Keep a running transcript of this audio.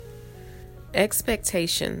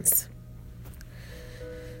Expectations.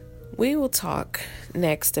 We will talk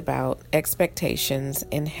next about expectations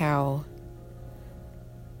and how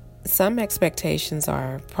some expectations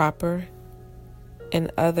are proper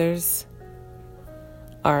and others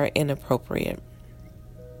are inappropriate.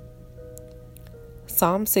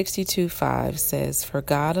 Psalm 62:5 says, "For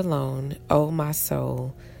God alone, O my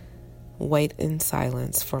soul, wait in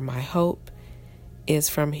silence, for my hope is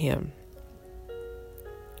from Him."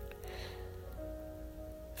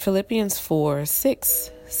 Philippians 4:6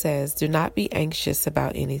 says, "Do not be anxious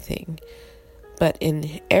about anything, but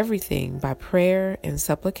in everything by prayer and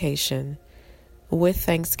supplication with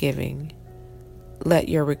thanksgiving, let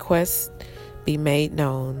your requests be made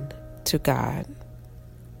known to God."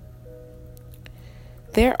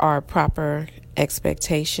 There are proper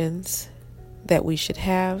expectations that we should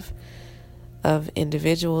have of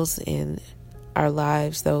individuals in our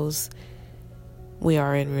lives, those we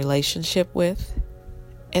are in relationship with.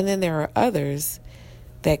 And then there are others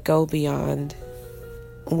that go beyond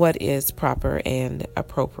what is proper and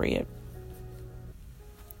appropriate.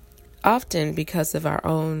 Often because of our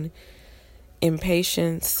own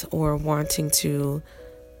impatience or wanting to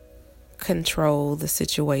control the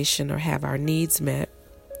situation or have our needs met,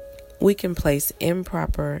 we can place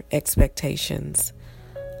improper expectations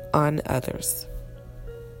on others.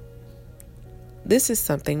 This is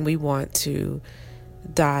something we want to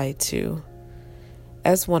die to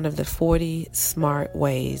as one of the 40 smart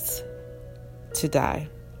ways to die.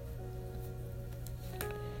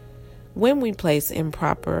 When we place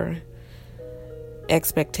improper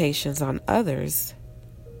expectations on others,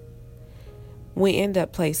 we end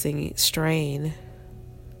up placing strain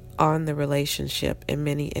on the relationship in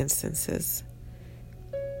many instances.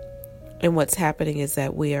 And what's happening is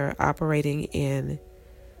that we are operating in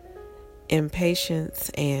impatience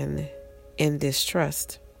and in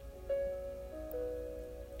distrust.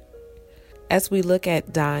 As we look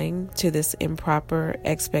at dying to this improper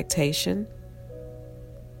expectation,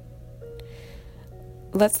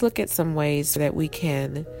 let's look at some ways that we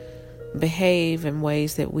can behave and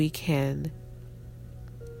ways that we can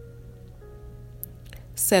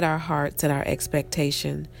set our hearts and our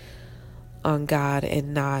expectation on God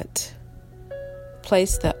and not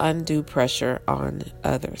place the undue pressure on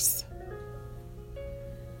others.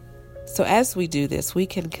 So as we do this, we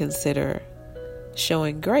can consider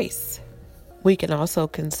showing grace. We can also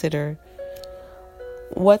consider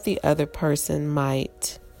what the other person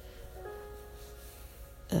might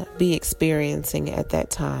be experiencing at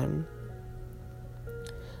that time.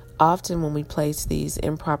 Often when we place these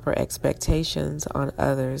improper expectations on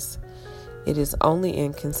others, it is only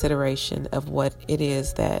in consideration of what it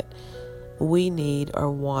is that we need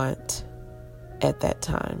or want at that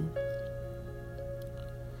time.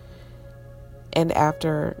 And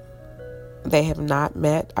after they have not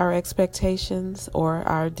met our expectations or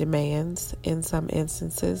our demands in some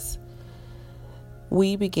instances,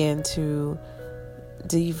 we begin to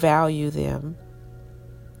devalue them,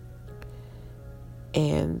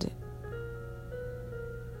 and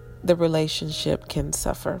the relationship can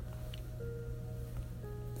suffer.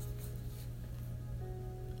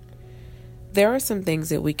 There are some things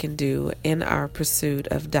that we can do in our pursuit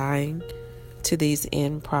of dying to these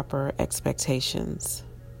improper expectations.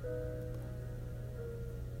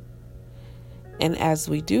 And as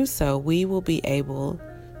we do so, we will be able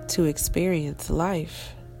to experience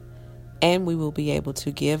life, and we will be able to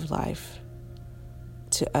give life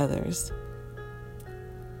to others.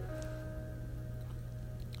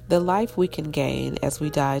 The life we can gain as we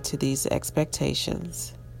die to these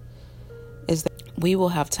expectations is that we will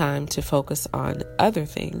have time to focus on other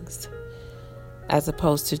things as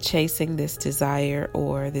opposed to chasing this desire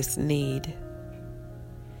or this need.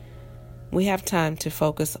 We have time to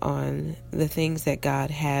focus on the things that God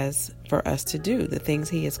has for us to do, the things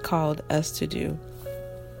He has called us to do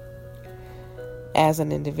as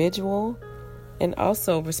an individual, and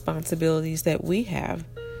also responsibilities that we have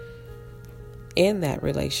in that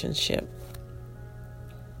relationship.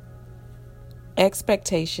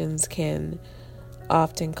 Expectations can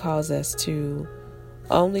often cause us to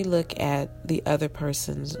only look at the other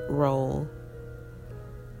person's role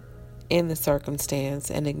in the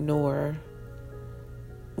circumstance and ignore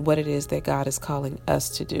what it is that God is calling us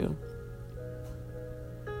to do.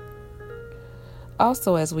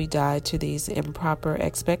 Also, as we die to these improper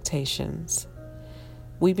expectations,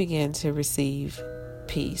 we begin to receive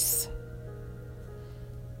peace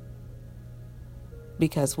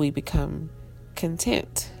because we become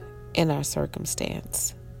content in our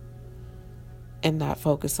circumstance and not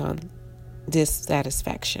focus on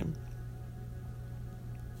dissatisfaction.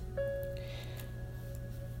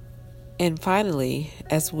 And finally,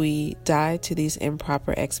 as we die to these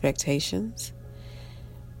improper expectations,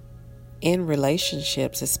 in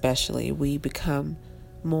relationships especially, we become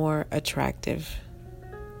more attractive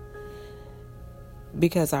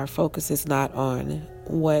because our focus is not on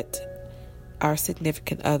what our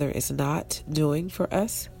significant other is not doing for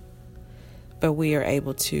us, but we are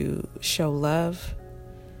able to show love,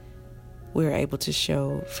 we are able to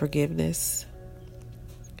show forgiveness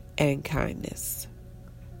and kindness.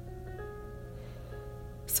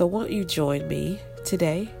 So won't you join me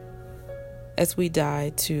today as we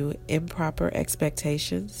die to improper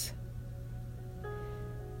expectations,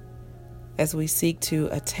 as we seek to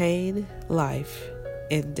attain life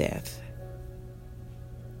in death.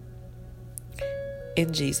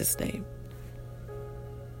 In Jesus' name.